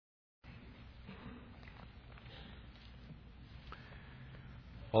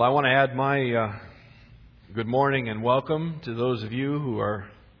Well, I want to add my good morning and welcome to those of you who are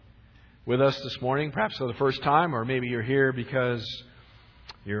with us this morning, perhaps for the first time, or maybe you're here because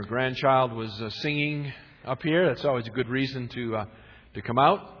your grandchild was singing up here. That's always a good reason to come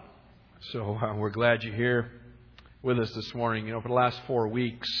out. So we're glad you're here with us this morning. You know, for the last 4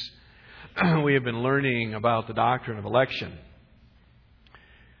 weeks, we have been learning about the doctrine of election.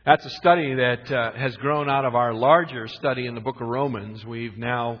 That's a study that has grown out of our larger study in the book of Romans. We've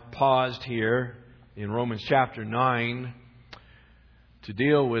now paused here in Romans chapter 9 to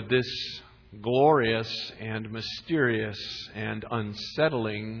deal with this glorious and mysterious and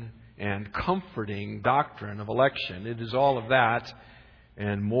unsettling and comforting doctrine of election. It is all of that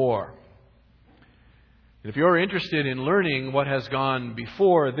and more. If you're interested in learning what has gone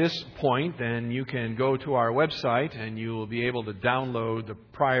before this point, then you can go to our website and you will be able to download the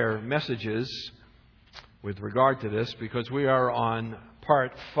prior messages with regard to this, because we are on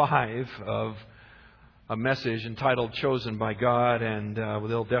part 5 of a message entitled Chosen by God, and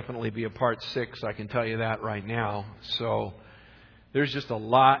there'll definitely be a part 6, I can tell you that right now. So there's just a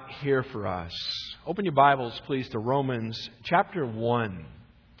lot here for us. Open your Bibles, please, to Romans chapter 1.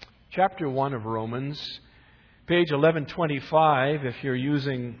 Chapter 1 of Romans. Page 1125, if you're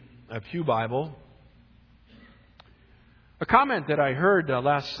using a Pew Bible. A comment that I heard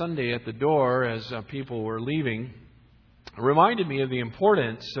last Sunday at the door as people were leaving reminded me of the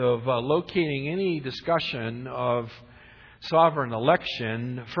importance of locating any discussion of sovereign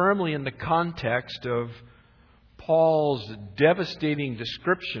election firmly in the context of Paul's devastating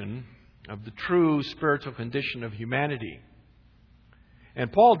description of the true spiritual condition of humanity. And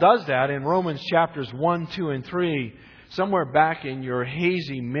Paul does that in Romans chapters 1, 2, and 3. Somewhere back in your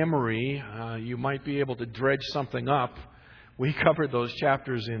hazy memory, you might be able to dredge something up. We covered those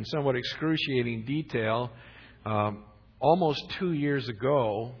chapters in somewhat excruciating detail almost 2 years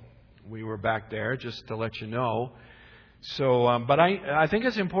ago. We were back there, just to let you know. So, but I think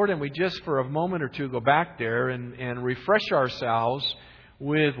it's important we just for a moment or two go back there and refresh ourselves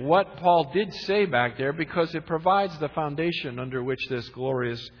with what Paul did say back there, because it provides the foundation under which this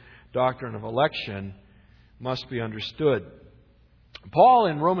glorious doctrine of election must be understood. Paul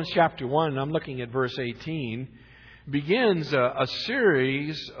in Romans chapter 1, I'm looking at verse 18, begins a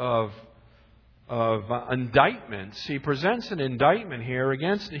series of indictments. He presents an indictment here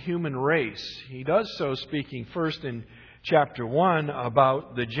against the human race. He does so speaking first in chapter 1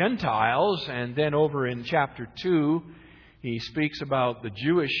 about the Gentiles, and then over in chapter 2, he speaks about the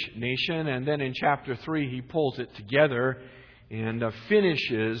Jewish nation, and then in chapter 3 he pulls it together and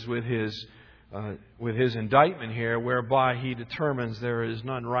finishes with his indictment here, whereby he determines there is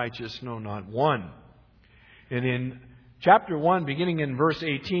none righteous, no, not one. And in chapter 1, beginning in verse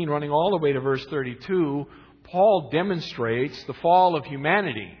 18, running all the way to verse 32, Paul demonstrates the fall of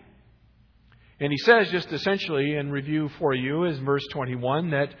humanity. And he says, just essentially in review for you, is verse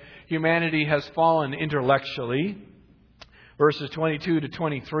 21, that humanity has fallen intellectually. Verses 22 to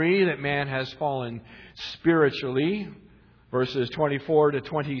 23, that man has fallen spiritually. Verses 24 to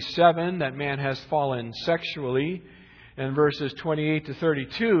 27, that man has fallen sexually. And verses 28 to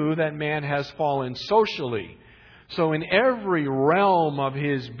 32, that man has fallen socially. So in every realm of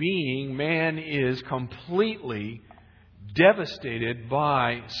his being, man is completely devastated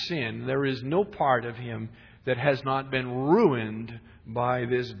by sin. There is no part of him that has not been ruined by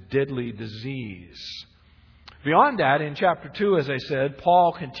this deadly disease. Beyond that, in chapter 2, as I said,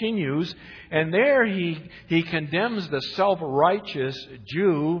 Paul continues, and there he condemns the self-righteous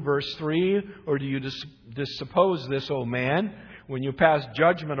Jew, verse 3, or do you suppose this, O man, when you pass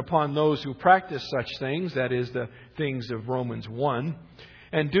judgment upon those who practice such things, that is, the things of Romans 1,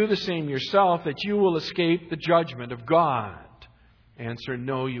 and do the same yourself, that you will escape the judgment of God? Answer,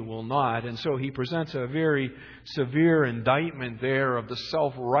 no, you will not. And so he presents a very severe indictment there of the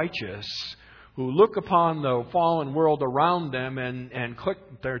self-righteous, who look upon the fallen world around them and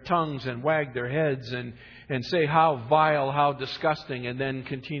click their tongues and wag their heads and say how vile, how disgusting, and then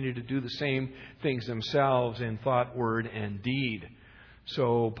continue to do the same things themselves in thought, word, and deed.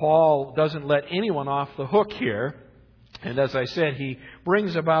 So Paul doesn't let anyone off the hook here. And as I said, he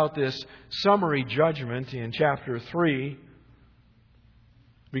brings about this summary judgment in chapter 3,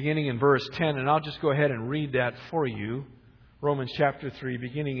 beginning in verse 10. And I'll just go ahead and read that for you. Romans chapter 3,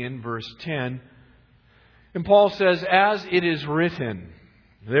 beginning in verse 10. And Paul says, as it is written,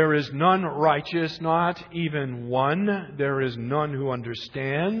 there is none righteous, not even one. There is none who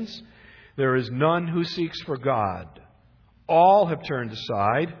understands. There is none who seeks for God. All have turned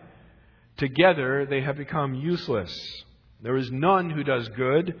aside. Together they have become useless. There is none who does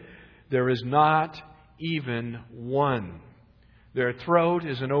good. There is not even one. Their throat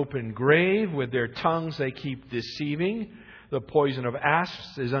is an open grave. With their tongues they keep deceiving. The poison of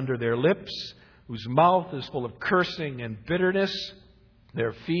asps is under their lips, whose mouth is full of cursing and bitterness.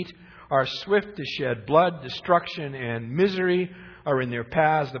 Their feet are swift to shed blood. Destruction and misery are in their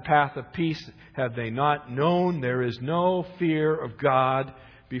paths. The path of peace have they not known. There is no fear of God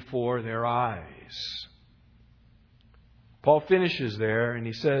before their eyes. Paul finishes there and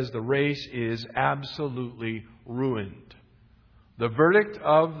he says the race is absolutely ruined. The verdict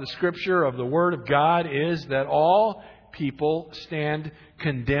of the Scripture, of the Word of God, is that all people stand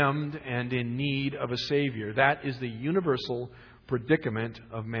condemned and in need of a Savior. That is the universal predicament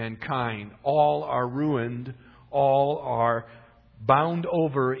of mankind. All are ruined. All are bound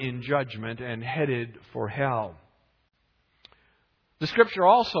over in judgment and headed for hell. The Scripture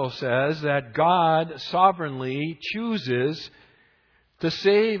also says that God sovereignly chooses to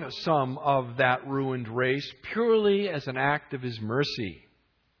save some of that ruined race purely as an act of His mercy.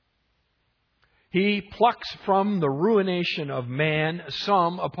 He plucks from the ruination of man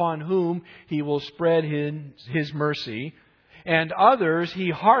some upon whom He will spread His mercy, and others He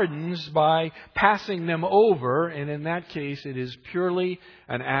hardens by passing them over, and in that case it is purely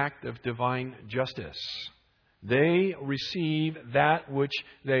an act of divine justice. They receive that which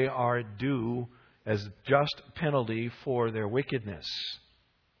they are due as just penalty for their wickedness.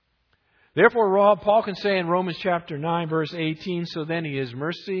 Therefore, Paul can say in Romans chapter 9, verse 18, so then He is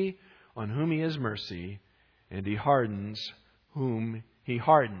mercy on whom He has mercy, and He hardens whom He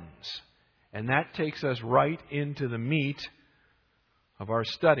hardens. And that takes us right into the meat of our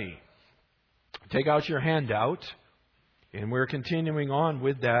study. Take out your handout, and we're continuing on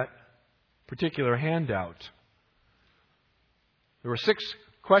with that particular handout. There were 6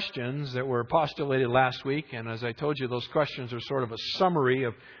 questions that were postulated last week, and as I told you, those questions are sort of a summary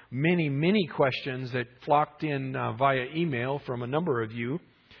of many, many questions that flocked in via email from a number of you.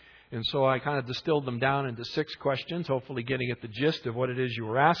 And so I kind of distilled them down into 6 questions, hopefully getting at the gist of what it is you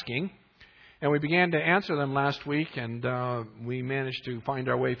were asking. And we began to answer them last week, and we managed to find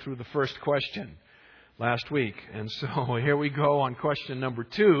our way through the first question last week. And so here we go on question number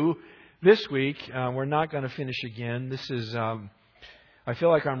 2. This week, we're not going to finish again. This is... I feel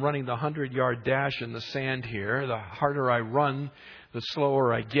like I'm running the 100-yard dash in the sand here. The harder I run, the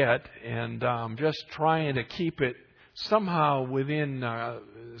slower I get. And I'm just trying to keep it somehow within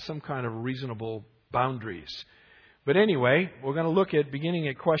some kind of reasonable boundaries. But anyway, we're going to look at beginning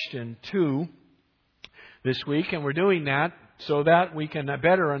at question 2 this week. And we're doing that so that we can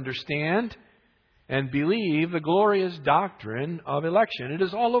better understand and believe the glorious doctrine of election. It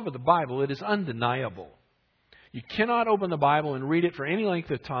is all over the Bible. It is undeniable. You cannot open the Bible and read it for any length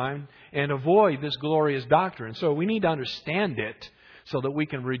of time and avoid this glorious doctrine. So we need to understand it so that we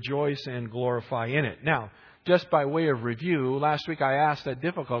can rejoice and glorify in it. Now, just by way of review, last week I asked a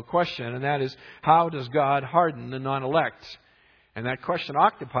difficult question, and that is, how does God harden the non-elect? And that question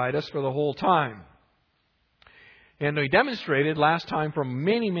occupied us for the whole time. And we demonstrated last time from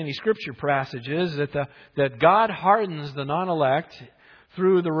many, many Scripture passages that God hardens the non-elect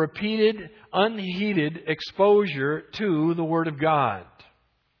through the repeated, unheeded exposure to the Word of God.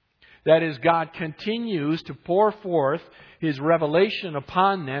 That is, God continues to pour forth His revelation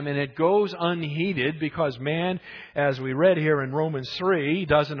upon them, and it goes unheeded because man, as we read here in Romans 3,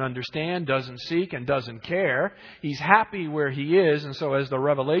 doesn't understand, doesn't seek, and doesn't care. He's happy where he is, and so as the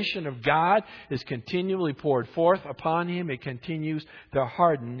revelation of God is continually poured forth upon him, it continues to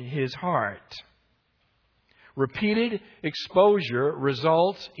harden his heart. Repeated exposure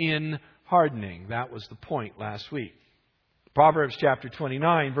results in hardening. That was the point last week. Proverbs chapter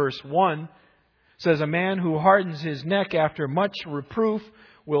 29, verse 1 says, a man who hardens his neck after much reproof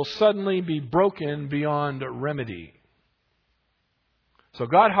will suddenly be broken beyond remedy. So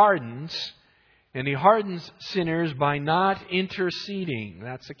God hardens, and He hardens sinners by not interceding.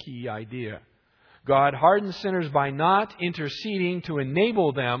 That's a key idea. God hardens sinners by not interceding to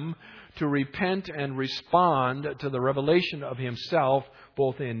enable them to repent and respond to the revelation of Himself,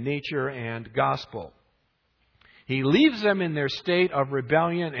 both in nature and gospel. He leaves them in their state of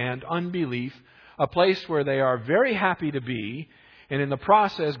rebellion and unbelief, a place where they are very happy to be, and in the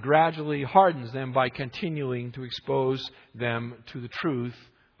process gradually hardens them by continuing to expose them to the truth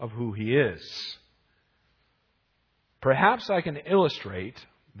of who He is. Perhaps I can illustrate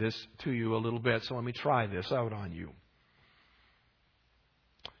this to you a little bit, so let me try this out on you.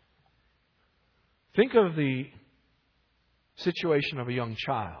 Think of the situation of a young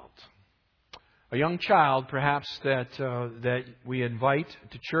child. A young child, perhaps, that we invite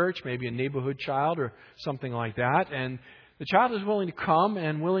to church, maybe a neighborhood child or something like that. And the child is willing to come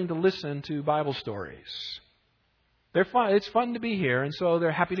and willing to listen to Bible stories. They're fun. It's fun to be here, and so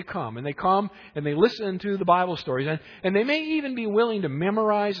they're happy to come. And they come and they listen to the Bible stories. And they may even be willing to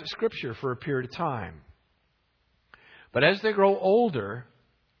memorize Scripture for a period of time. But as they grow older,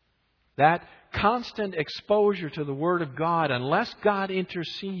 that constant exposure to the Word of God, unless God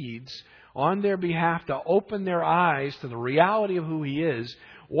intercedes on their behalf to open their eyes to the reality of who He is,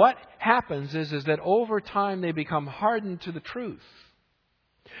 what happens is that over time they become hardened to the truth.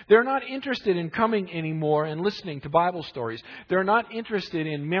 They're not interested in coming anymore and listening to Bible stories. They're not interested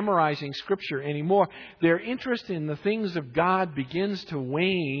in memorizing Scripture anymore. Their interest in the things of God begins to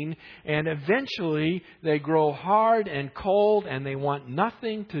wane, and eventually they grow hard and cold, and they want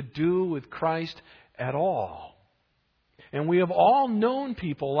nothing to do with Christ at all. And we have all known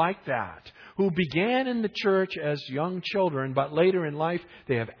people like that, who began in the church as young children, but later in life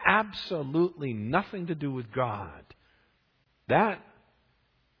they have absolutely nothing to do with God. That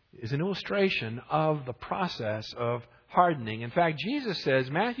is an illustration of the process of hardening. In fact, Jesus says,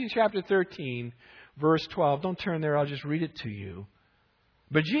 Matthew chapter 13, verse 12. Don't turn there, I'll just read it to you.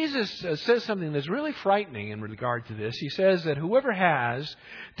 But Jesus says something that's really frightening in regard to this. He says that whoever has,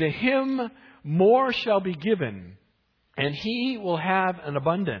 to him more shall be given, and he will have an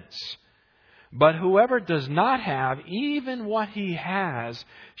abundance. But whoever does not have, even what he has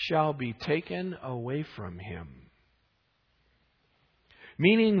shall be taken away from him.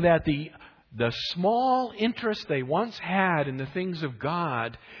 Meaning that the small interest they once had in the things of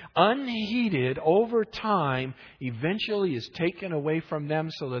God, unheeded over time, eventually is taken away from them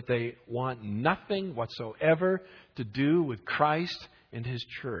so that they want nothing whatsoever to do with Christ and His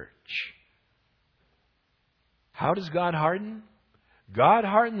church. How does God harden? God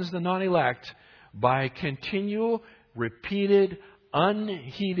hardens the non-elect by continual, repeated,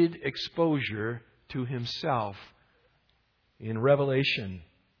 unheeded exposure to Himself in Revelation.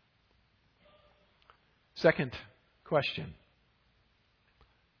 Second question.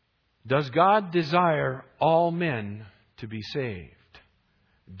 Does God desire all men to be saved?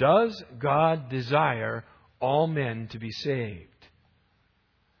 Does God desire all men to be saved?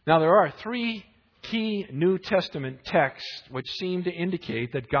 Now, there are three key New Testament texts which seem to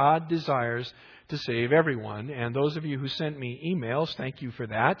indicate that God desires to save everyone. And those of you who sent me emails, thank you for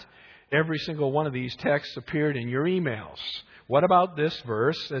that. Every single one of these texts appeared in your emails. What about this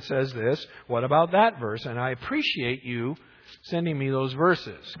verse that says this? What about that verse? And I appreciate you sending me those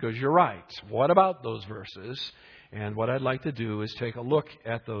verses, because you're right. What about those verses? And what I'd like to do is take a look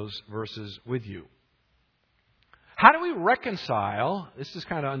at those verses with you. How do we reconcile, this is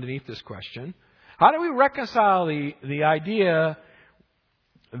kind of underneath this question, how do we reconcile the idea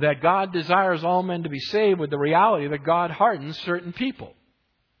that God desires all men to be saved with the reality that God hardens certain people?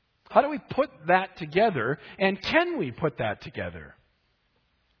 How do we put that together? And can we put that together?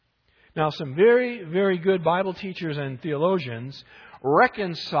 Now, some very, very good Bible teachers and theologians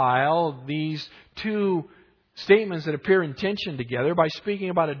reconcile these two statements that appear in tension together by speaking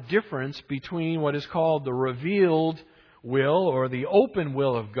about a difference between what is called the revealed will or the open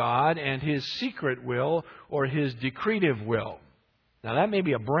will of God and His secret will or His decretive will. Now, that may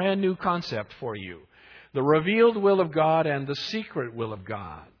be a brand new concept for you. The revealed will of God and the secret will of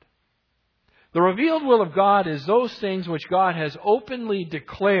God. The revealed will of God is those things which God has openly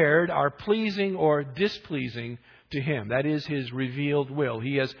declared are pleasing or displeasing to Him. That is His revealed will.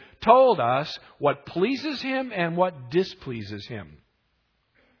 He has told us what pleases Him and what displeases Him.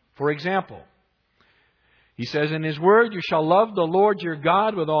 For example, He says in His Word, you shall love the Lord your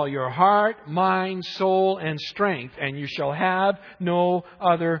God with all your heart, mind, soul, and strength, and you shall have no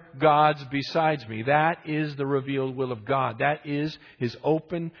other gods besides me. That is the revealed will of God. That is His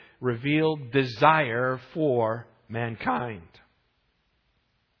open, revealed desire for mankind.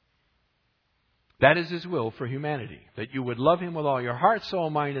 That is His will for humanity, that you would love Him with all your heart,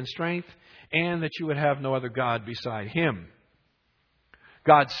 soul, mind, and strength, and that you would have no other God beside Him.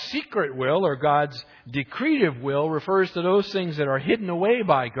 God's secret will, or God's decretive will, refers to those things that are hidden away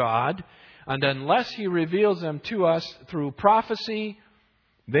by God, and unless He reveals them to us through prophecy,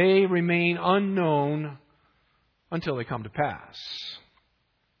 they remain unknown until they come to pass.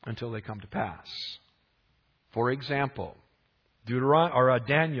 Until they come to pass. For example,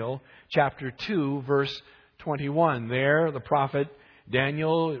 Daniel chapter 2, verse 21. There, the prophet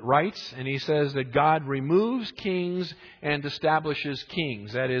Daniel writes, and he says that God removes kings and establishes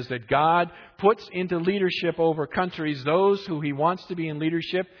kings. That is, that God puts into leadership over countries those who He wants to be in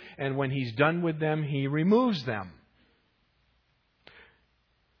leadership, and when He's done with them, He removes them.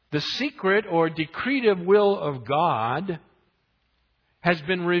 The secret or decretive will of God has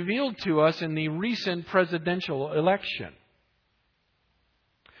been revealed to us in the recent presidential election.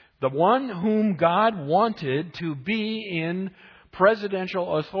 The one whom God wanted to be in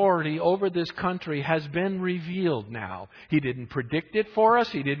presidential authority over this country has been revealed now. He didn't predict it for us.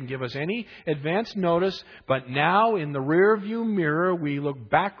 He didn't give us any advance notice. But now in the rearview mirror, we look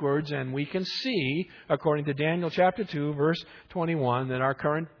backwards and we can see, according to Daniel chapter 2, verse 21, that our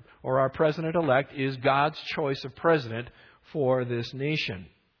current or our president-elect is God's choice of president for this nation.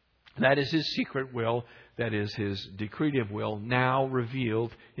 That is His secret will. That is His decretive will, now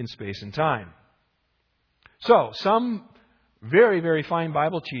revealed in space and time. So, some very, very fine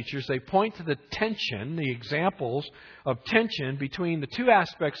Bible teachers, they point to the tension, the examples of tension between the two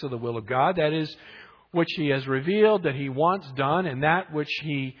aspects of the will of God. That is, which He has revealed that He wants done, and that which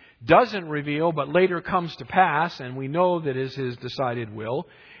He doesn't reveal but later comes to pass, and we know that is His decided will.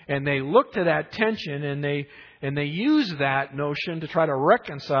 And they look to that tension and they use that notion to try to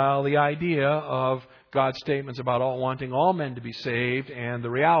reconcile the idea of God's statements about wanting all men to be saved and the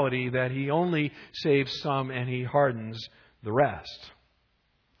reality that He only saves some and He hardens the rest.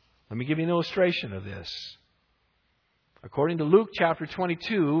 Let me give you an illustration of this. According to Luke chapter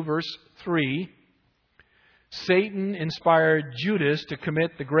 22, verse 3, Satan inspired Judas to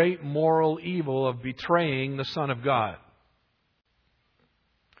commit the great moral evil of betraying the Son of God.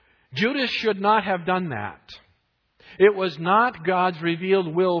 Judas should not have done that. It was not God's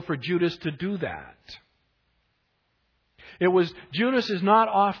revealed will for Judas to do that. Judas is not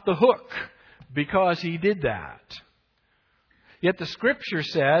off the hook because he did that. Yet the Scripture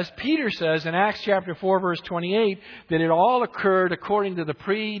says, Peter says in Acts chapter 4 verse 28, that it all occurred according to the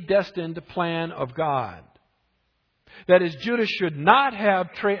predestined plan of God. That is, Judas should not have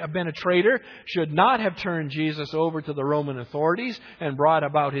been a traitor, should not have turned Jesus over to the Roman authorities and brought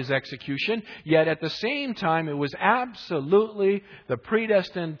about His execution. Yet at the same time, it was absolutely the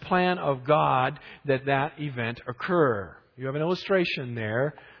predestined plan of God that that event occur. You have an illustration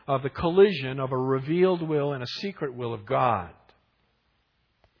there of the collision of a revealed will and a secret will of God.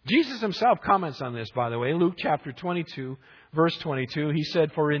 Jesus Himself comments on this, by the way, Luke chapter 22, verse 22. He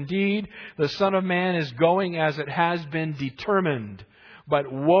said, "For indeed the Son of Man is going as it has been determined,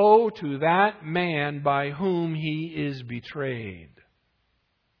 but woe to that man by whom He is betrayed."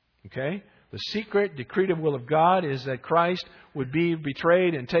 Okay? The secret, decretive will of God is that Christ would be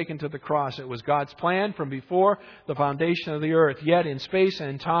betrayed and taken to the cross. It was God's plan from before the foundation of the earth. Yet in space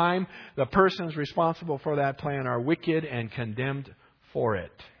and time, the persons responsible for that plan are wicked and condemned for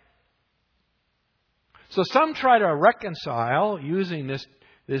it. So some try to reconcile, using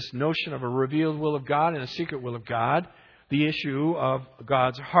this notion of a revealed will of God and a secret will of God, the issue of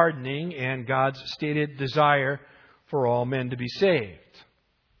God's hardening and God's stated desire for all men to be saved.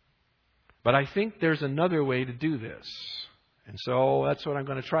 But I think there's another way to do this. And so that's what I'm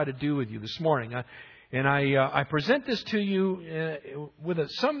going to try to do with you this morning. And I present this to you with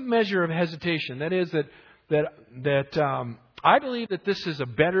some measure of hesitation. That is that I believe that this is a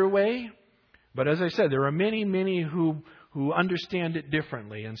better way. But as I said, there are many, many who understand it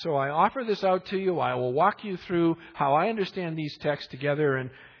differently. And so I offer this out to you. I will walk you through how I understand these texts together.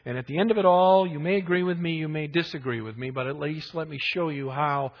 And at the end of it all, you may agree with me, you may disagree with me, but at least let me show you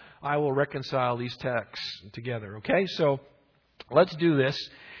how I will reconcile these texts together. Okay? So let's do this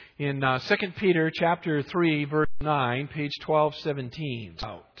in 2 Peter chapter 3, verse 9, page 1217.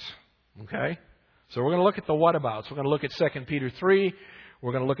 Okay? So we're going to look at the whatabouts. We're going to look at 2 Peter 3.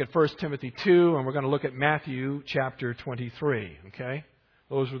 We're going to look at 1 Timothy 2, and we're going to look at Matthew chapter 23. Okay?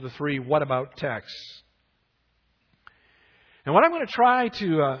 Those were the three what about texts. And what I'm going to try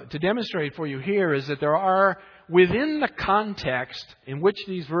to demonstrate for you here is that there are, within the context in which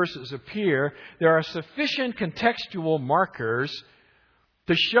these verses appear, there are sufficient contextual markers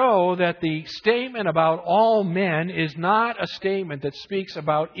to show that the statement about all men is not a statement that speaks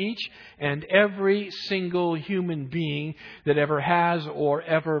about each and every single human being that ever has or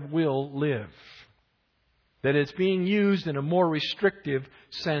ever will live. That it's being used in a more restrictive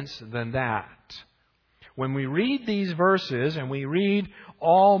sense than that. When we read these verses and we read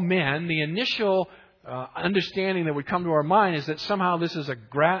all men, the initial understanding that would come to our mind is that somehow this is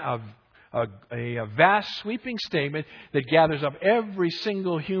a vast sweeping statement that gathers up every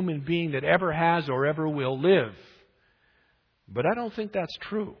single human being that ever has or ever will live. But I don't think that's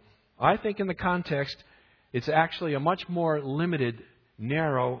true. I think in the context, it's actually a much more limited,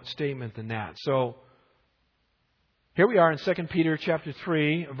 narrow statement than that. So here we are in 2 Peter chapter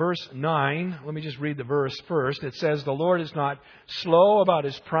 3, verse 9. Let me just read the verse first. It says, "The Lord is not slow about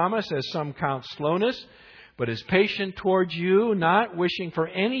His promise, as some count slowness, but is patient towards you, not wishing for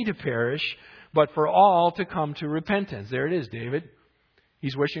any to perish, but for all to come to repentance." There it is, David.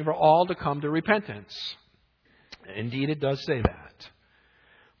 He's wishing for all to come to repentance. Indeed, it does say that.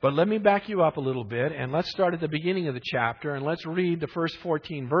 But let me back you up a little bit, and let's start at the beginning of the chapter, and let's read the first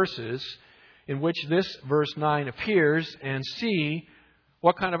 14 verses in which this verse 9 appears, and see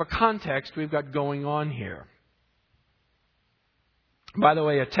what kind of a context we've got going on here. By the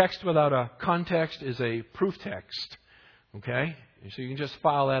way, a text without a context is a proof text. Okay? So you can just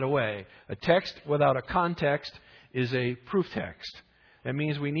file that away. A text without a context is a proof text. That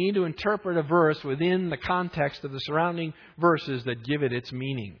means we need to interpret a verse within the context of the surrounding verses that give it its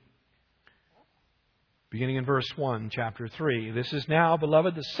meaning. Beginning in verse 1, chapter 3. This is now,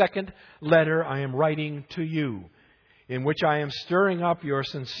 beloved, the second letter I am writing to you, in which I am stirring up your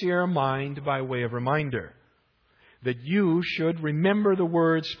sincere mind by way of reminder, that you should remember the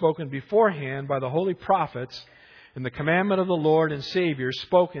words spoken beforehand by the holy prophets and the commandment of the Lord and Savior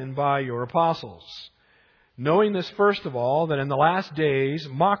spoken by your apostles. Knowing this, first of all, that in the last days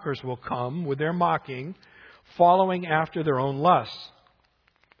mockers will come with their mocking, following after their own lusts,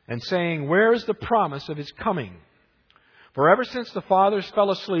 and saying, where is the promise of His coming? For ever since the fathers fell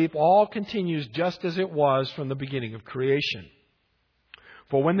asleep, all continues just as it was from the beginning of creation.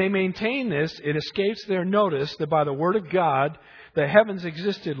 For when they maintain this, it escapes their notice that by the word of God, the heavens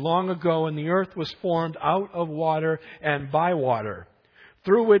existed long ago, and the earth was formed out of water and by water,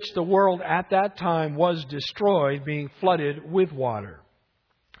 through which the world at that time was destroyed, being flooded with water.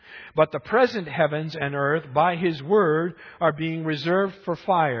 But the present heavens and earth, by His word, are being reserved for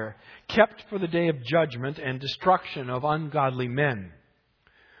fire, kept for the day of judgment and destruction of ungodly men.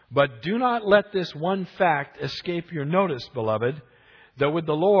 But do not let this one fact escape your notice, beloved, that with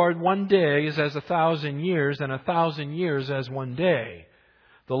the Lord 1 day is as 1,000 years, and 1,000 years as 1 day.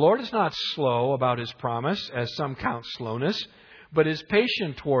 The Lord is not slow about His promise, as some count slowness, but is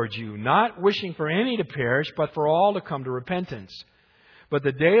patient towards you, not wishing for any to perish, but for all to come to repentance. But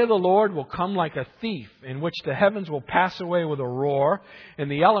the day of the Lord will come like a thief, in which the heavens will pass away with a roar,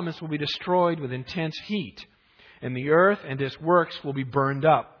 and the elements will be destroyed with intense heat, and the earth and its works will be burned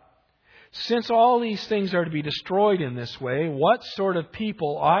up. Since all these things are to be destroyed in this way, what sort of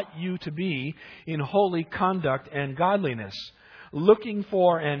people ought you to be in holy conduct and godliness, looking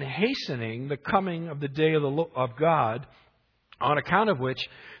for and hastening the coming of the day of God, on account of which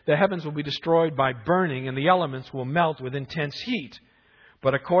the heavens will be destroyed by burning, and the elements will melt with intense heat?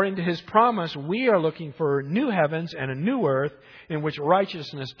 But according to His promise, we are looking for new heavens and a new earth in which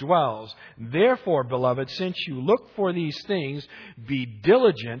righteousness dwells. Therefore, beloved, since you look for these things, be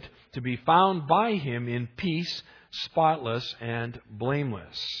diligent to be found by Him in peace, spotless and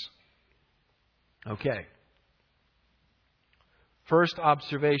blameless. Okay. First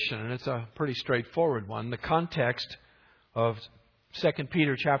observation, and it's a pretty straightforward one. The context of 2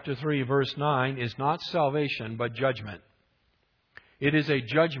 Peter chapter 3, verse 9 is not salvation, but judgment. It is a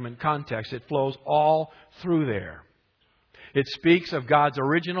judgment context. It flows all through there. It speaks of God's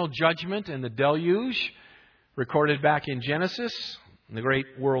original judgment in the deluge, recorded back in Genesis, the great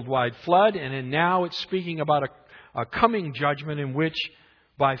worldwide flood. And now it's speaking about a coming judgment in which,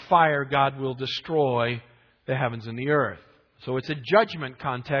 by fire, God will destroy the heavens and the earth. So it's a judgment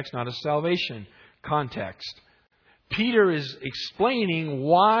context, not a salvation context. Peter is explaining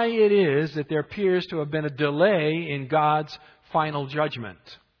why it is that there appears to have been a delay in God's final judgment.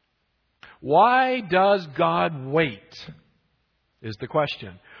 Why does God wait? Is the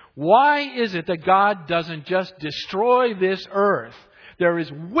question. Why is it that God doesn't just destroy this earth? There is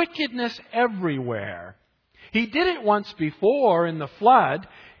wickedness everywhere. He did it once before in the flood.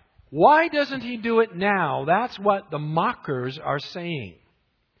 Why doesn't He do it now? That's what the mockers are saying.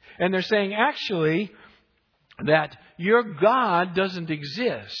 And they're saying actually that your God doesn't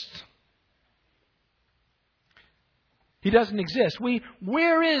exist. He doesn't exist.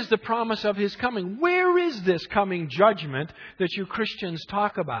 Where is the promise of His coming? Where is this coming judgment that you Christians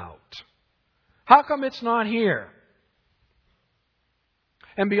talk about? How come it's not here?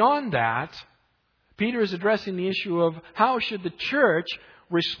 And beyond that, Peter is addressing the issue of how should the church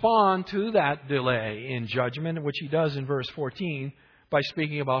respond to that delay in judgment, which he does in verse 14 by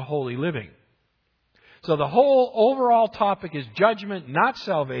speaking about holy living. So the whole overall topic is judgment, not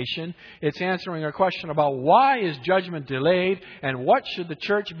salvation. It's answering a question about why is judgment delayed and what should the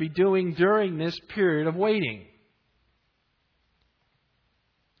church be doing during this period of waiting.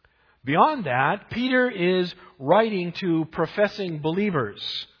 Beyond that, Peter is writing to professing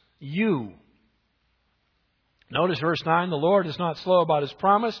believers. You. Notice verse 9, the Lord is not slow about His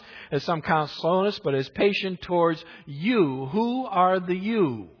promise, as some count slowness, but is patient towards you. Who are the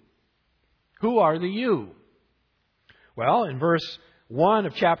you? Who are the you? Well, in verse 1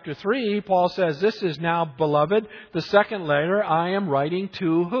 of chapter 3, Paul says, this is now, beloved, the second letter I am writing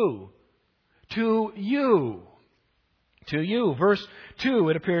to who? To you. to you. Verse 2,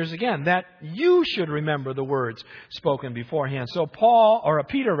 it appears again, that you should remember the words spoken beforehand. So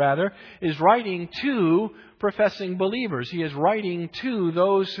Peter is writing to professing believers. He is writing to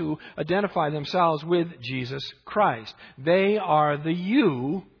those who identify themselves with Jesus Christ. They are the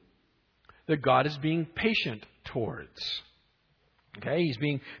you that God is being patient towards. Okay, He's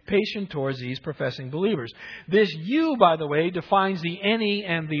being patient towards these professing believers. This you, by the way, defines the any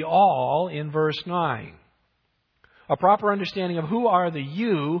and the all in verse 9. A proper understanding of who are the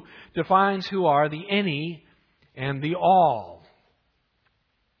you defines who are the any and the all.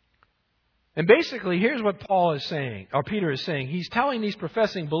 And basically, here's what Paul is saying, or Peter is saying. He's telling these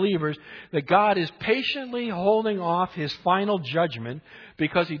professing believers that God is patiently holding off His final judgment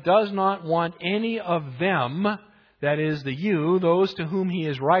because He does not want any of them, that is the you, those to whom He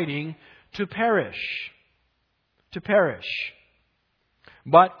is writing, to perish. To perish.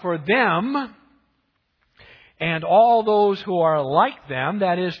 But for them and all those who are like them,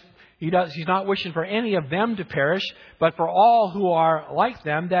 that is, He's not wishing for any of them to perish, but for all who are like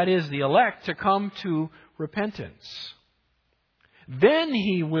them, that is, the elect, to come to repentance. Then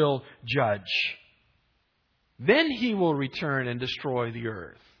He will judge. Then He will return and destroy the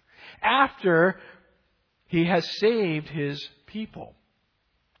earth. After He has saved His people.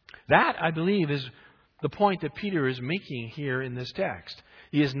 That, I believe, is the point that Peter is making here in this text.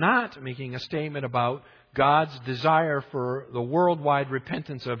 He is not making a statement about God's desire for the worldwide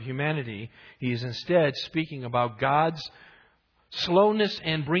repentance of humanity. He is instead speaking about God's slowness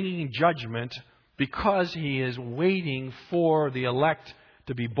and bringing judgment because He is waiting for the elect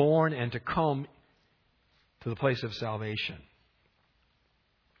to be born and to come to the place of salvation.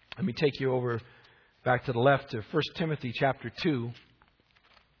 Let me take you over back to the left to 1 Timothy chapter 2.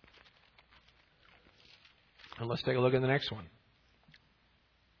 And let's take a look at the next one.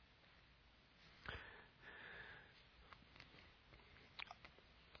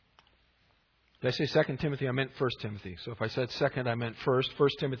 Did I say 2 Timothy? I meant 1 Timothy. So if I said 2nd, I meant 1st. 1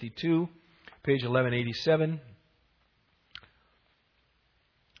 Timothy 2, page 1187.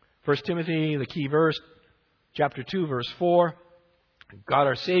 1 Timothy, the key verse, chapter 2, verse 4. God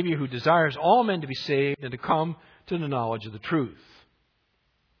our Savior, who desires all men to be saved and to come to the knowledge of the truth.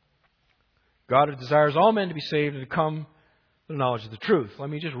 God who desires all men to be saved and to come to the knowledge of the truth.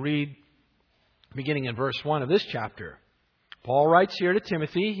 Let me just read, beginning in verse 1 of this chapter. Paul writes here to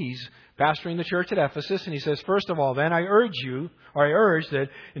Timothy. He's pastoring the church at Ephesus, and he says, first of all, then I urge that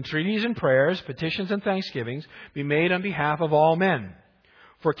entreaties and prayers, petitions and thanksgivings be made on behalf of all men,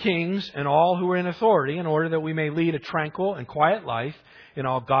 for kings and all who are in authority, in order that we may lead a tranquil and quiet life in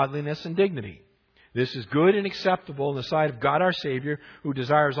all godliness and dignity. This is good and acceptable in the sight of God our Savior, who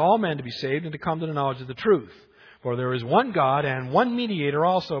desires all men to be saved and to come to the knowledge of the truth. For there is one God and one mediator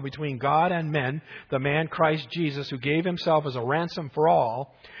also between God and men, the man Christ Jesus, who gave Himself as a ransom for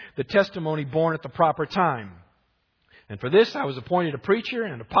all, the testimony born at the proper time. And for this I was appointed a preacher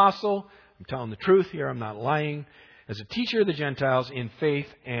and an apostle. I'm telling the truth here, I'm not lying. As a teacher of the Gentiles in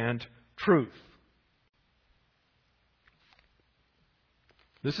faith and truth.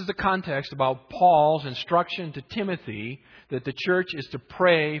 This is the context about Paul's instruction to Timothy that the church is to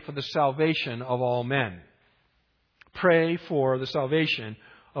pray for the salvation of all men. Pray for the salvation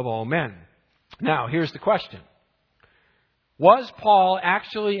of all men. Now, here's the question. Was Paul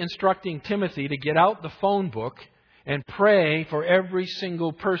actually instructing Timothy to get out the phone book and pray for every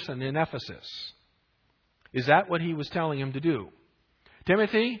single person in Ephesus? Is that what he was telling him to do?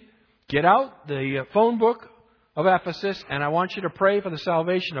 Timothy, get out the phone book of Ephesus, and I want you to pray for the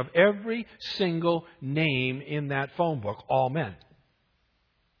salvation of every single name in that phone book, all men.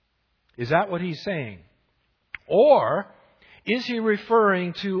 Is that what he's saying? Or is he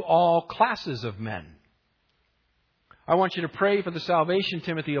referring to all classes of men? I want you to pray for the salvation,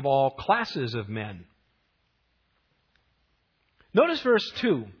 Timothy, of all classes of men. Notice verse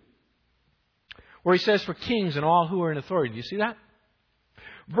 2, where he says, for kings and all who are in authority. Do you see that?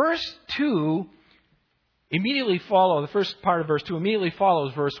 Verse 2 immediately follows, the first part of verse 2 immediately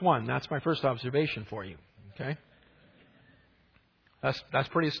follows verse 1. That's my first observation for you. Okay? That's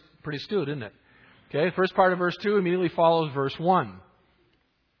pretty astute, isn't it? Okay, the first part of verse 2 immediately follows verse 1.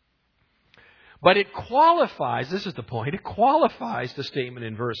 But it qualifies, this is the point, it qualifies the statement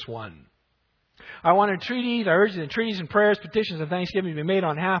in verse 1. I urge that entreaties and prayers, petitions and thanksgiving be made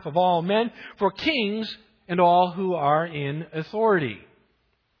on behalf of all men, for kings and all who are in authority.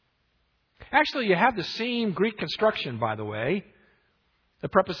 Actually, you have the same Greek construction, by the way. The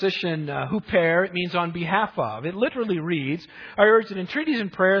preposition huper, it means on behalf of. It literally reads, I urge that entreaties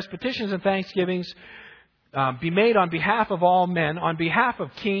and prayers, petitions and thanksgivings be made on behalf of all men, on behalf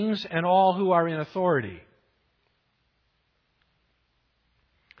of kings and all who are in authority.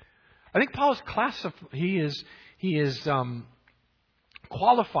 I think Paul is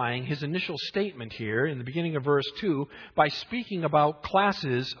qualifying his initial statement here in the beginning of verse 2 by speaking about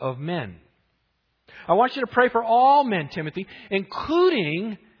classes of men. I want you to pray for all men, Timothy,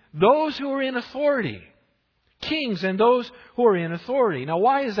 including those who are in authority. Kings and those who are in authority. Now,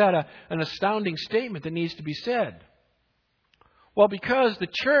 why is that an astounding statement that needs to be said? Well, because the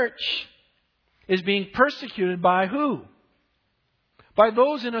church is being persecuted by who? By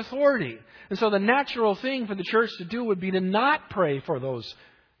those in authority. And so the natural thing for the church to do would be to not pray for those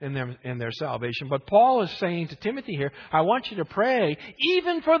in their salvation. But Paul is saying to Timothy here, I want you to pray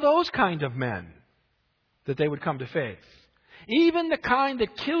even for those kind of men, that they would come to faith. Even the kind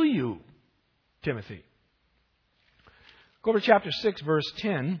that kill you, Timothy. Go to chapter 6, verse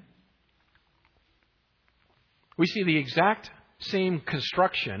 10. We see the exact same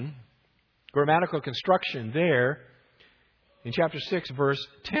construction, grammatical construction there in chapter 6, verse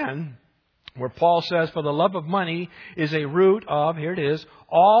 10, where Paul says, for the love of money is a root of, here it is,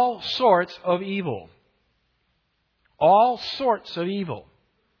 all sorts of evil. All sorts of evil.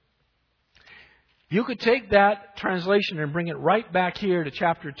 You could take that translation and bring it right back here to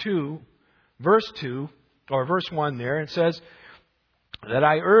chapter 2, verse 2, or verse 1 there. It says that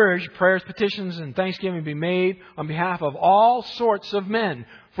I urge prayers, petitions, and thanksgiving be made on behalf of all sorts of men,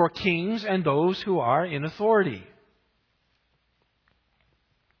 for kings and those who are in authority.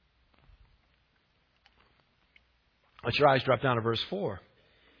 Let your eyes drop down to verse 4,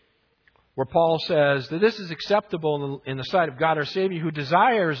 where Paul says that this is acceptable in the sight of God our Savior, who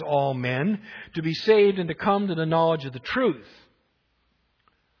desires all men to be saved and to come to the knowledge of the truth.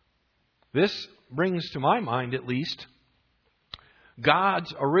 This brings to my mind, at least,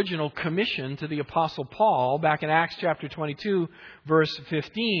 God's original commission to the Apostle Paul back in Acts chapter 22, verse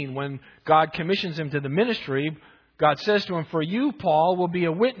 15. When God commissions him to the ministry, God says to him, for you, Paul, will be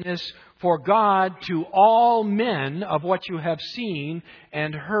a witness for God to all men of what you have seen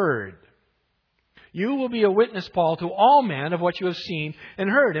and heard. You will be a witness, Paul, to all men of what you have seen and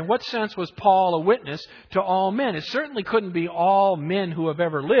heard. In what sense was Paul a witness to all men? It certainly couldn't be all men who have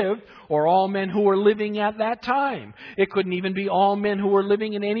ever lived or all men who were living at that time. It couldn't even be all men who were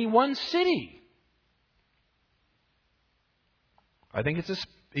living in any one city. I think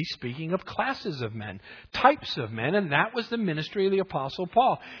he's speaking of classes of men, types of men, and that was the ministry of the Apostle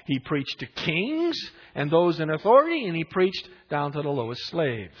Paul. He preached to kings and those in authority, and he preached down to the lowest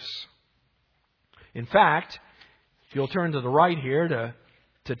slaves. In fact, if you'll turn to the right here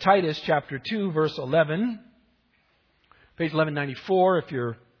to Titus chapter 2, verse 11, page 1194, if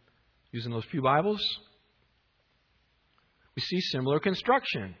you're using those pew Bibles, we see similar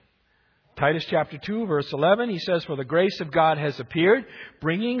construction. Titus chapter 2, verse 11, he says, for the grace of God has appeared,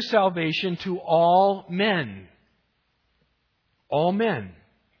 bringing salvation to all men. All men.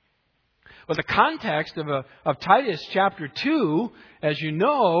 Well, the context of Titus chapter 2, as you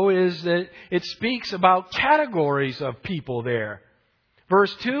know, is that it speaks about categories of people there.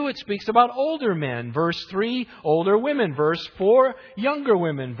 Verse 2, it speaks about older men. Verse 3, older women. Verse 4, younger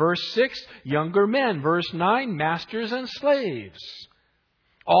women. Verse 6, younger men. Verse 9, masters and slaves.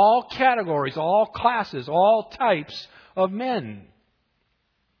 All categories, all classes, all types of men.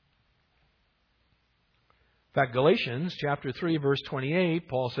 In fact, Galatians chapter 3, verse 28,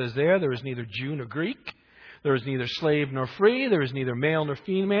 Paul says there is neither Jew nor Greek, there is neither slave nor free, there is neither male nor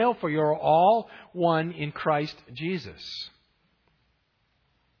female, for you are all one in Christ Jesus.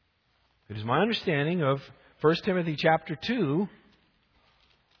 It is my understanding of 1 Timothy chapter 2,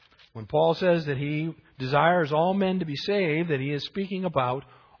 when Paul says that he desires all men to be saved, that he is speaking about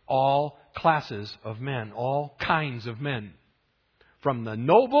all classes of men, all kinds of men, from the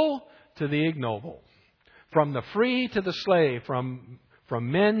noble to the ignoble. From the free to the slave, from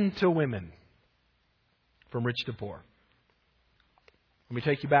men to women, from rich to poor. Let me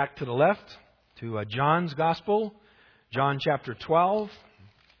take you back to the left to John's Gospel, John chapter 12.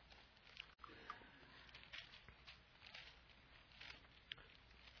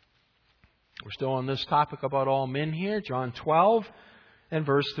 We're still on this topic about all men here. John 12 and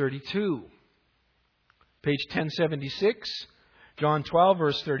verse 32. Page 1076, John 12,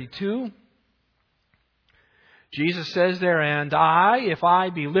 verse 32. Jesus says there, and I, if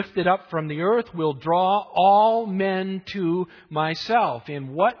I be lifted up from the earth, will draw all men to myself.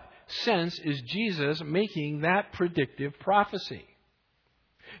 In what sense is Jesus making that predictive prophecy?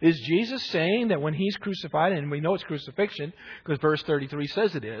 Is Jesus saying that when He's crucified, and we know it's crucifixion, because verse 33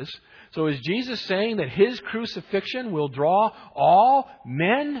 says it is, so is Jesus saying that His crucifixion will draw all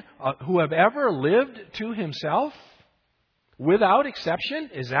men who have ever lived to Himself? Without exception?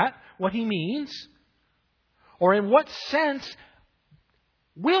 Is that what He means? Or in what sense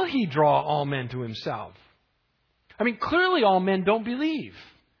will He draw all men to Himself? I mean, clearly all men don't believe.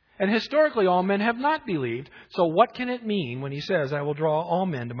 And historically all men have not believed. So what can it mean when He says, I will draw all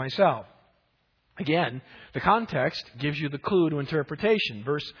men to myself? Again, the context gives you the clue to interpretation.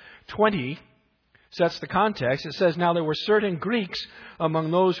 Verse 20 sets the context. It says, Now there were certain Greeks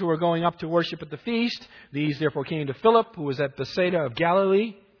among those who were going up to worship at the feast. These therefore came to Philip, who was at Bethsaida of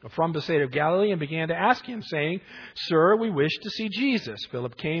Galilee, from Bethsaida of Galilee, and began to ask Him, saying, Sir, we wish to see Jesus.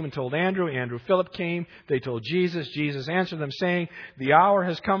 Philip came and told Andrew. Andrew, Philip came. They told Jesus. Jesus answered them, saying, The hour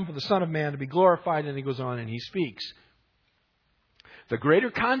has come for the Son of Man to be glorified. And He goes on and He speaks. The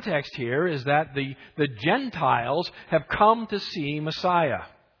greater context here is that the Gentiles have come to see Messiah.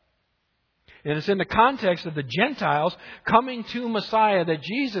 And it's in the context of the Gentiles coming to Messiah that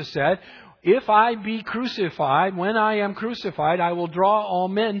Jesus said, If I be crucified, when I am crucified, I will draw all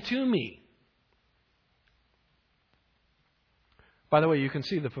men to me. By the way, you can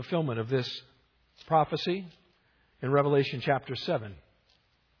see the fulfillment of this prophecy in Revelation chapter 7.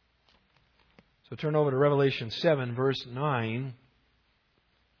 So turn over to Revelation 7, verse 9.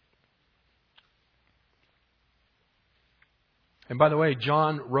 And by the way,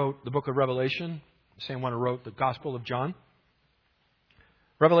 John wrote the book of Revelation, the same one who wrote the Gospel of John.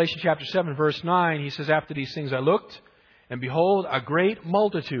 Revelation chapter 7, verse 9, he says, After these things I looked, and behold, a great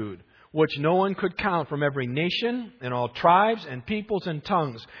multitude, which no one could count, from every nation and all tribes and peoples and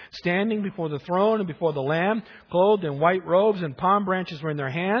tongues, standing before the throne and before the Lamb, clothed in white robes, and palm branches were in their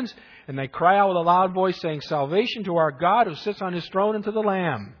hands. And they cry out with a loud voice, saying, Salvation to our God who sits on His throne and to the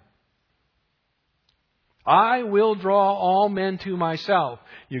Lamb. I will draw all men to myself.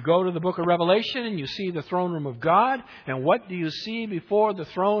 You go to the book of Revelation and you see the throne room of God. And what do you see before the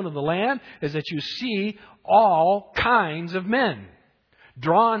throne of the Lamb? Is that you see all kinds of men.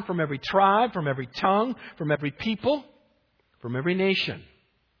 Drawn from every tribe, from every tongue, from every people, from every nation.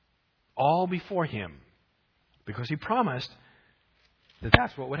 All before Him. Because He promised that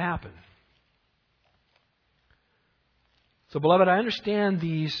that's what would happen. So, beloved, I understand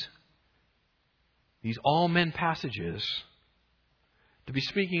these all men passages to be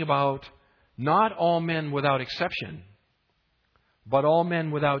speaking about not all men without exception, but all men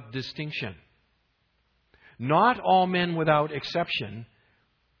without distinction. Not all men without exception.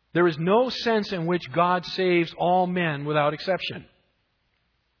 There is no sense in which God saves all men without exception.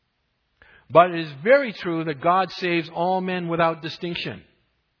 But it is very true that God saves all men without distinction.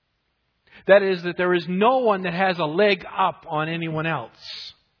 That is, that there is no one that has a leg up on anyone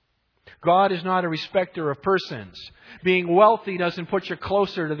else. God is not a respecter of persons. Being wealthy doesn't put you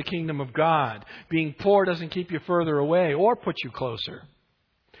closer to the kingdom of God. Being poor doesn't keep you further away or put you closer.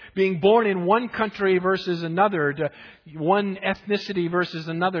 Being born in one country versus another, to one ethnicity versus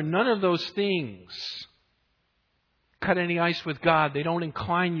another, none of those things cut any ice with God. They don't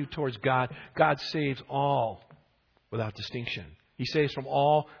incline you towards God. God saves all without distinction. He saves from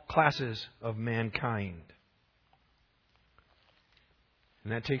all classes of mankind.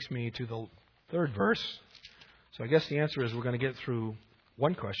 And that takes me to the third verse. So I guess the answer is we're going to get through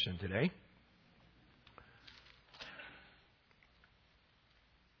one question today.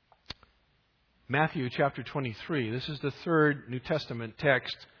 Matthew chapter 23. This is the third New Testament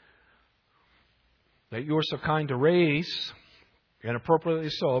text that you're so kind to raise, and appropriately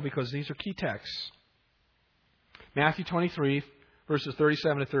so, because these are key texts. Matthew 23, verses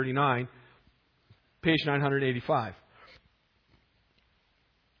 37 to 39, page 985.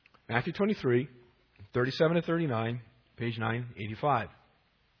 Matthew 23, 37 to 39, page 985.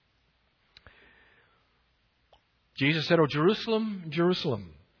 Jesus said, O Jerusalem,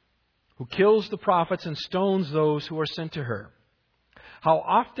 Jerusalem, who kills the prophets and stones those who are sent to her. How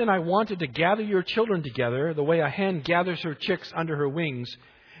often I wanted to gather your children together the way a hen gathers her chicks under her wings,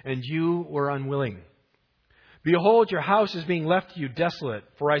 and you were unwilling. Behold, your house is being left to you desolate.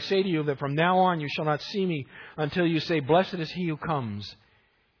 For I say to you that from now on you shall not see me until you say, Blessed is he who comes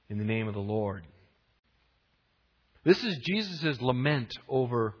in the name of the Lord. This is Jesus' lament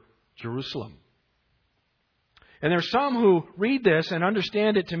over Jerusalem. And there are some who read this and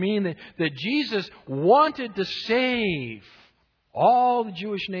understand it to mean that Jesus wanted to save all the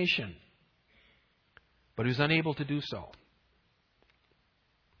Jewish nation, but he was unable to do so.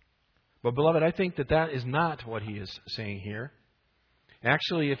 But beloved, I think that is not what he is saying here.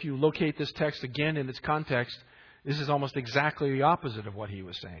 Actually, if you locate this text again in its context, this is almost exactly the opposite of what he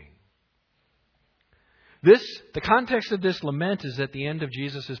was saying. The context of this lament is at the end of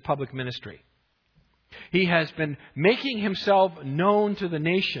Jesus' public ministry. He has been making himself known to the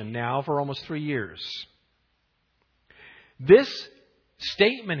nation now for almost 3 years. This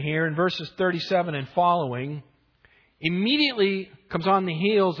statement here in verses 37 and following immediately comes on the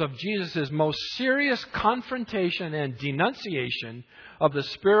heels of Jesus' most serious confrontation and denunciation of the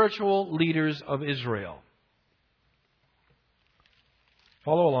spiritual leaders of Israel.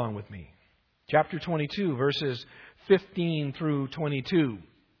 Follow along with me. Chapter 22, verses 15 through 22.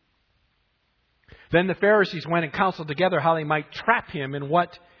 Then the Pharisees went and counseled together how they might trap him in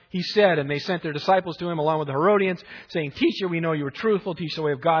what he said. And they sent their disciples to him along with the Herodians, saying, Teacher, we know you are truthful. Teach the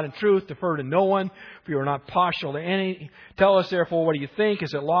way of God in truth. Defer to no one, for you are not partial to any. Tell us, therefore, what do you think?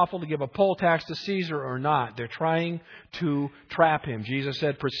 Is it lawful to give a poll tax to Caesar or not? They're trying to trap him. Jesus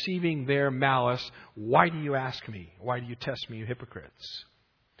said, perceiving their malice, why do you ask me? Why do you test me, you hypocrites?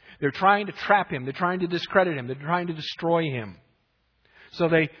 They're trying to trap him. They're trying to discredit him. They're trying to destroy him. So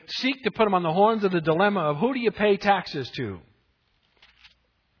they seek to put him on the horns of the dilemma of who do you pay taxes to?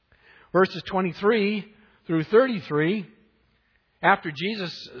 Verses 23 through 33, after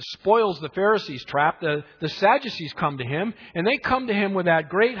Jesus spoils the Pharisees' trap, the Sadducees come to him, and they come to him with that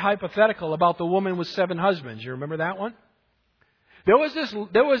great hypothetical about the woman with 7 husbands. You remember that one? There was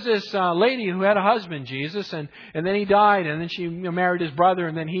this lady who had a husband, Jesus, and then he died, and then she married his brother,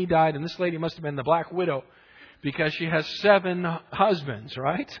 and then he died, and this lady must have been the black widow because she has 7 husbands,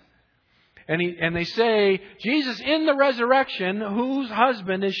 right? And they say, Jesus, in the resurrection, whose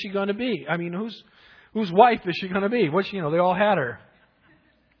husband is she going to be? I mean, whose wife is she going to be? Which, they all had her.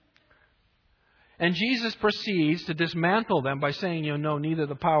 And Jesus proceeds to dismantle them by saying, no, neither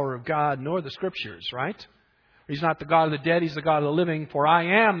the power of God nor the Scriptures, right? He's not the God of the dead, He's the God of the living. For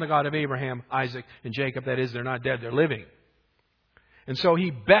I am the God of Abraham, Isaac, and Jacob. That is, they're not dead, they're living. And so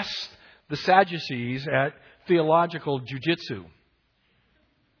he bests the Sadducees at theological jujitsu.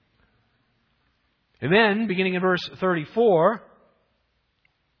 And then, beginning in verse 34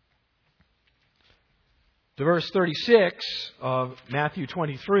 to verse 36 of Matthew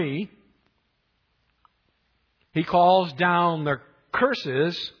 23, he calls down the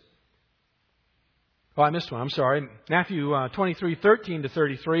curses. Oh, I missed one. I'm sorry. Matthew 23, 13 to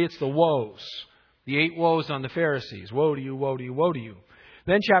 33, it's the woes. The 8 woes on the Pharisees. Woe to you, woe to you, woe to you.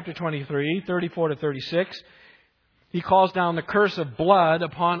 Then chapter 23, 34 to 36, he calls down the curse of blood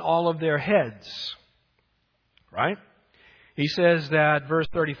upon all of their heads. Right? He says that, verse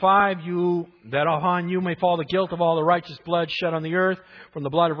 35, that upon you may fall the guilt of all the righteous blood shed on the earth, from the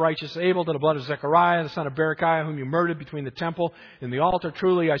blood of righteous Abel to the blood of Zechariah, the son of Berechiah, whom you murdered between the temple and the altar.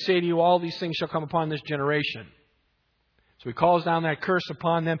 Truly, I say to you, all these things shall come upon this generation. So he calls down that curse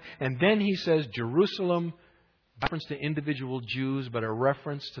upon them. And then he says, Jerusalem, a reference to individual Jews, but a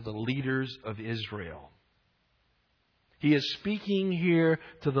reference to the leaders of Israel. He is speaking here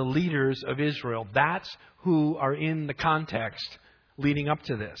to the leaders of Israel. That's who are in the context leading up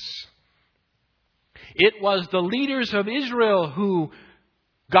to this. It was the leaders of Israel who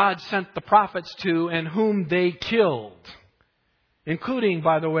God sent the prophets to and whom they killed. Including,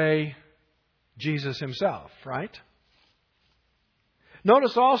 by the way, Jesus himself, right?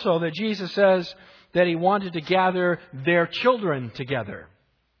 Notice also that Jesus says that he wanted to gather their children together.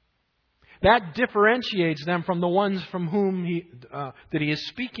 That differentiates them from the ones from whom that he is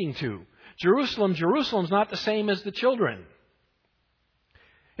speaking to. Jerusalem's not the same as the children.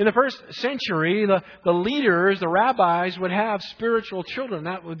 In the first century, the leaders, the rabbis, would have spiritual children.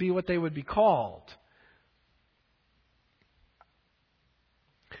 That would be what they would be called.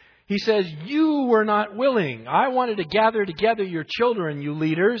 He says, you were not willing. I wanted to gather together your children, you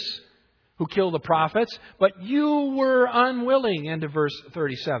leaders who kill the prophets, but you were unwilling. End of verse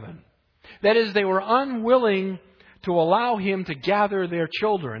 37. That is, they were unwilling to allow him to gather their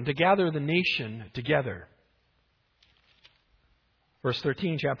children, to gather the nation together. Verse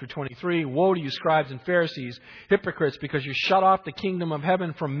 13, chapter 23, Woe to you, scribes and Pharisees, hypocrites, because you shut off the kingdom of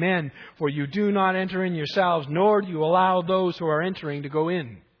heaven from men, for you do not enter in yourselves, nor do you allow those who are entering to go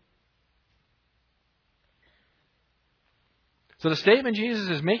in. So the statement Jesus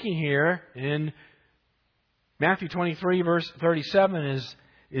is making here in Matthew 23, verse 37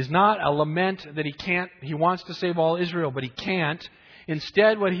 is not a lament that he wants to save all Israel, but he can't.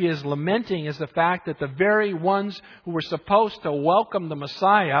 Instead, what he is lamenting is the fact that the very ones who were supposed to welcome the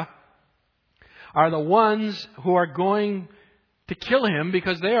Messiah are the ones who are going to kill him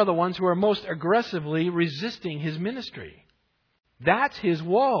because they are the ones who are most aggressively resisting his ministry. That's his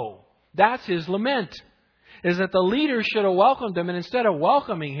woe. That's his lament. Is that the leaders should have welcomed him, and instead of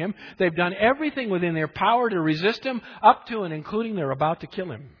welcoming him, they've done everything within their power to resist him, up to and including they're about to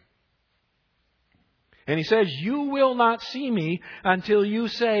kill him. And he says, you will not see me until you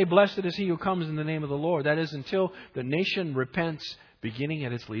say, blessed is he who comes in the name of the Lord. That is, until the nation repents, beginning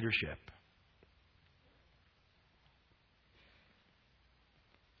at its leadership.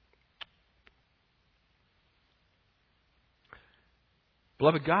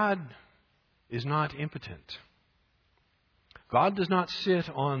 Beloved, God is not impotent. God does not sit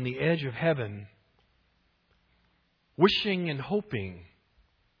on the edge of heaven wishing and hoping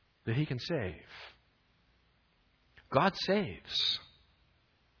that He can save. God saves.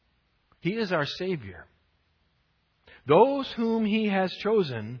 He is our Savior. Those whom He has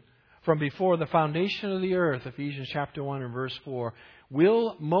chosen from before the foundation of the earth, Ephesians chapter 1 and verse 4,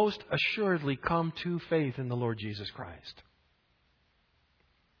 will most assuredly come to faith in the Lord Jesus Christ.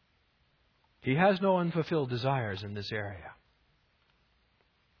 He has no unfulfilled desires in this area.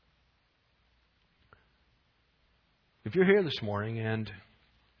 If you're here this morning and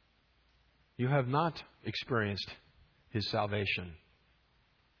you have not experienced His salvation,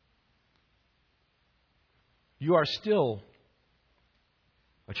 you are still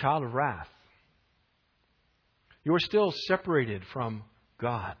a child of wrath. You are still separated from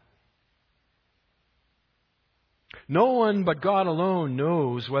God. No one but God alone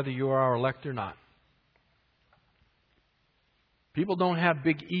knows whether you are elect or not. People don't have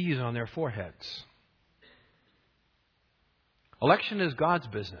big E's on their foreheads. Election is God's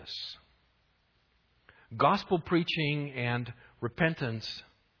business. Gospel preaching and repentance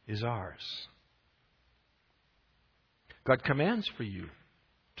is ours. God commands for you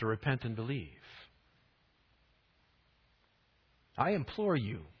to repent and believe. I implore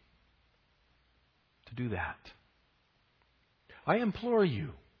you to do that. I implore you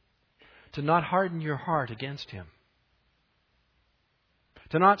to not harden your heart against Him.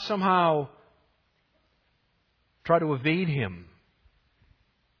 To not somehow try to evade Him.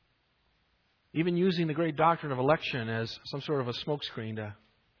 Even using the great doctrine of election as some sort of a smokescreen to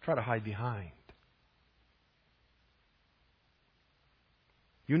try to hide behind.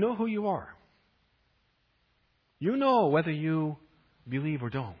 You know who you are. You know whether you believe or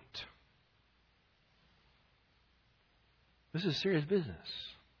don't. This is serious business.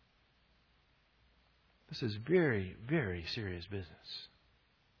 This is very, very serious business.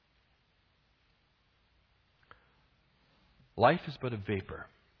 Life is but a vapor.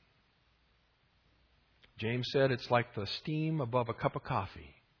 James said it's like the steam above a cup of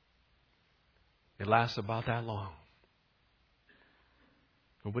coffee. It lasts about that long.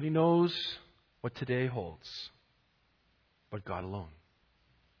 Nobody knows what today holds but God alone.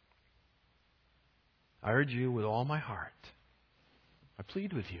 I urge you with all my heart, I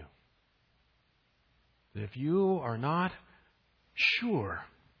plead with you, that if you are not sure,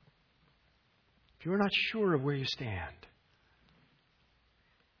 if you're not sure of where you stand,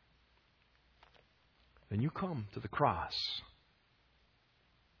 then you come to the cross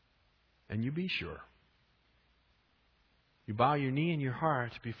and you be sure. You bow your knee and your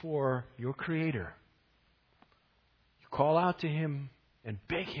heart before your Creator. You call out to Him and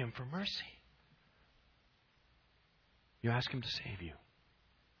beg Him for mercy. You ask Him to save you,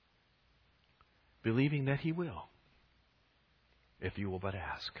 believing that He will, if you will but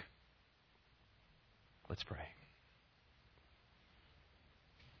ask. Let's pray.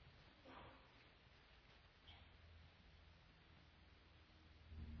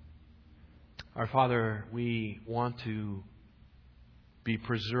 Our Father, we want to be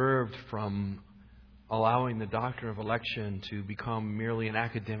preserved from allowing the doctrine of election to become merely an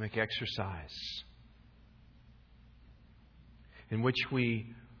academic exercise in which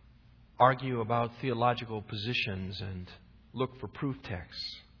we argue about theological positions and look for proof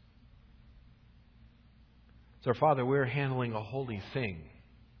texts. So, Father, we're handling a holy thing.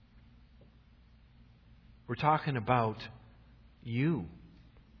 We're talking about You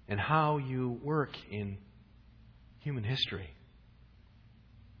and how You work in human history.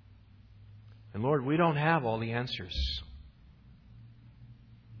 And Lord, we don't have all the answers.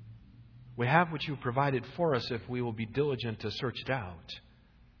 We have what You provided for us if we will be diligent to search it out.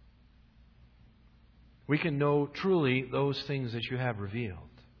 We can know truly those things that You have revealed.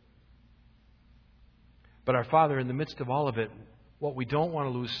 But our Father, in the midst of all of it, what we don't want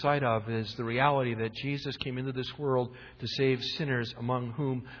to lose sight of is the reality that Jesus came into this world to save sinners, among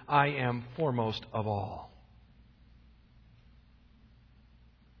whom I am foremost of all.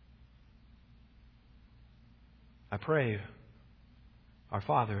 I pray, our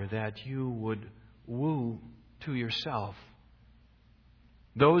Father, that You would woo to Yourself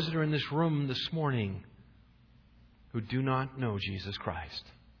those that are in this room this morning who do not know Jesus Christ.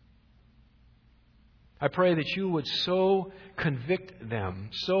 I pray that You would so convict them,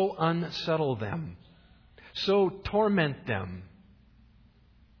 so unsettle them, so torment them,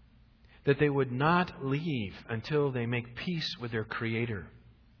 that they would not leave until they make peace with their Creator.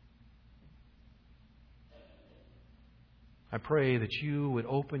 I pray that You would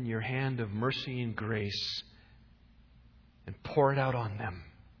open Your hand of mercy and grace and pour it out on them,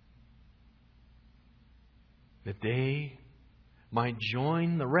 that they might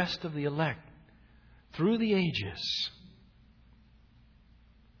join the rest of the elect through the ages,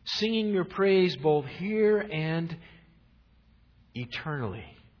 singing your praise both here and eternally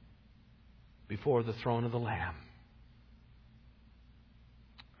before the throne of the Lamb.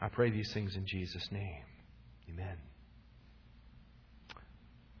 I pray these things in Jesus' name. Amen.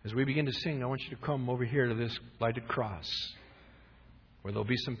 As we begin to sing, I want you to come over here to this lighted cross, where there'll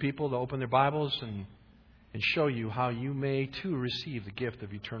be some people that open their Bibles and show you how you may too receive the gift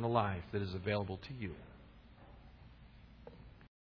of eternal life that is available to you.